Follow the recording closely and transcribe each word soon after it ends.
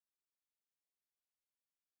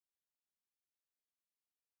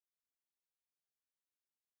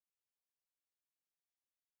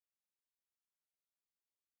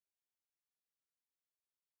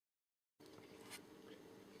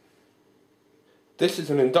This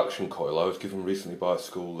is an induction coil I was given recently by a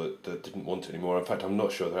school that didn't want it anymore. In fact, I'm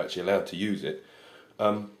not sure they're actually allowed to use it.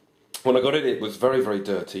 When I got it, it was very, very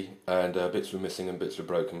dirty, and bits were missing and bits were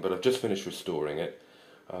broken, but I've just finished restoring it.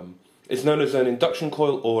 It's known as an induction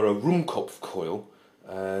coil or a Rumkopf coil,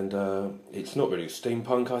 and it's not really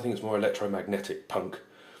steampunk. I think it's more electromagnetic punk.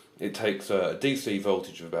 It takes a DC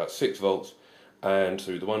voltage of about 6 volts, and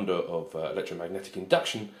through the wonder of electromagnetic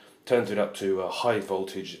induction, turns it up to a high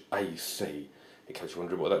voltage AC. In case you're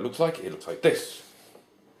wondering what that looks like, it looks like this.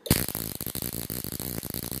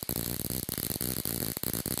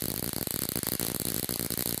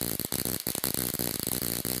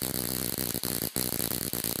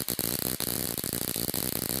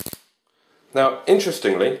 Now,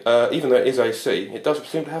 interestingly, even though it is AC, it does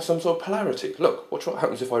seem to have some sort of polarity. Look, watch what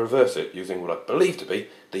happens if I reverse it using what I believe to be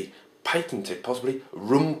the patented, possibly,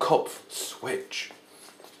 Rumkopf switch.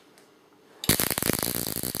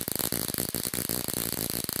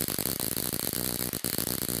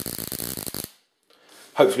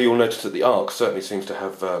 Hopefully you'll notice that the arc certainly seems to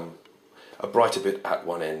have a brighter bit at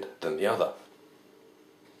one end than the other.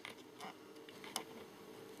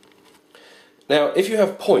 Now, if you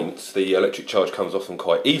have points, the electric charge comes off them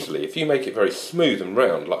quite easily. If you make it very smooth and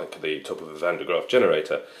round, like the top of a Van de Graaff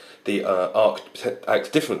generator, the arc acts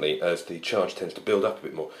differently as the charge tends to build up a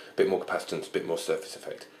bit more capacitance, a bit more surface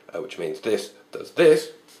effect, which means this does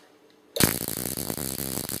this.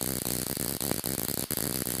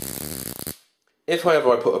 If, however,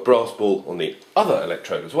 I put a brass ball on the other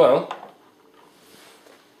electrode as well,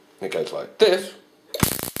 it goes like this.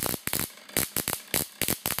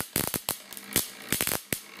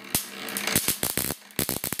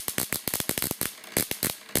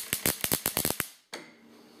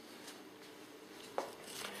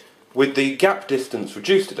 With the gap distance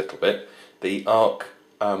reduced a little bit, the arc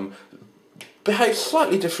behaves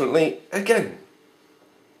slightly differently again.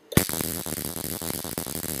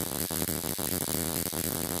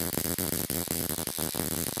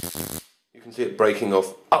 You can see it breaking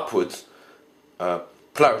off upwards.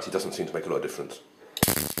 Polarity doesn't seem to make a lot of difference.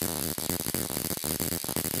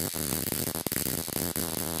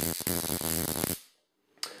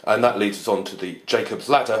 And that leads us on to the Jacob's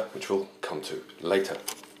ladder, which we'll come to later.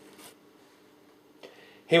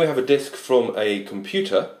 Here we have a disk from a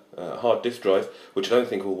computer, a hard disk drive, which I don't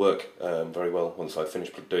think will work very well once I've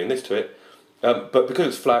finished doing this to it. But because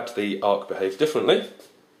it's flat, the arc behaves differently.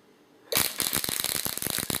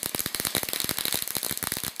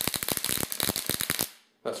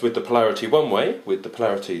 That's with the polarity one way. With the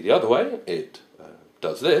polarity the other way, it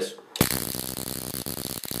does this.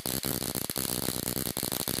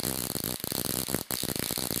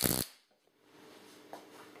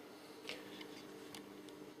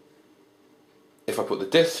 If I put the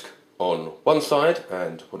disc on one side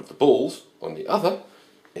and one of the balls on the other,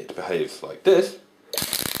 it behaves like this.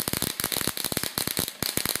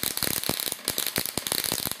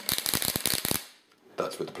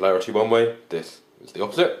 That's with the polarity one way, this is the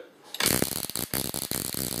opposite.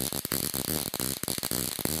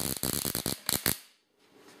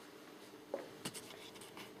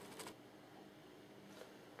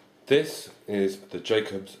 This is the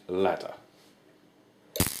Jacob's ladder.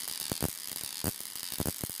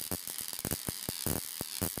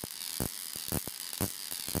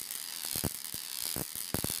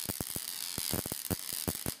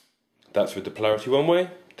 That's with the polarity one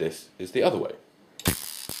way, this is the other way.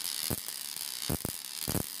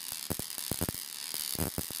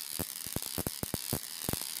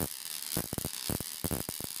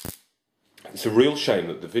 It's a real shame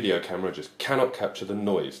that the video camera just cannot capture the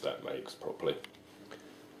noise that makes properly.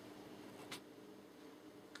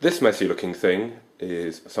 This messy looking thing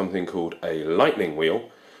is something called a lightning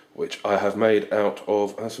wheel, which I have made out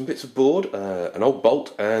of some bits of board, an old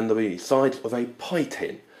bolt and the sides of a pie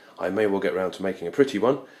tin. I may well get round to making a pretty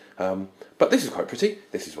one, but this is quite pretty.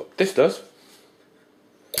 This is what this does.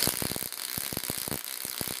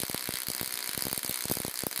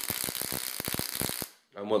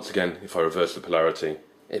 And once again, if I reverse the polarity,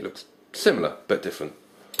 it looks similar but different.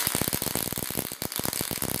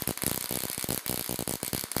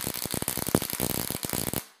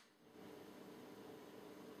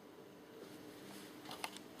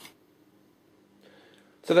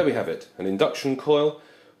 So there we have it, an induction coil,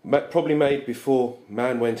 probably made before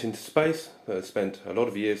man went into space, spent a lot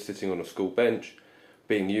of years sitting on a school bench,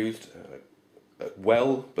 being used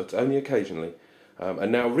well, but only occasionally,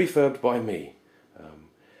 and now refurbed by me.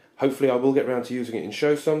 Hopefully I will get round to using it in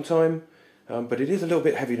shows sometime, but it is a little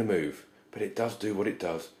bit heavy to move, but it does do what it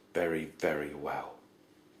does very, very well.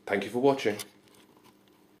 Thank you for watching.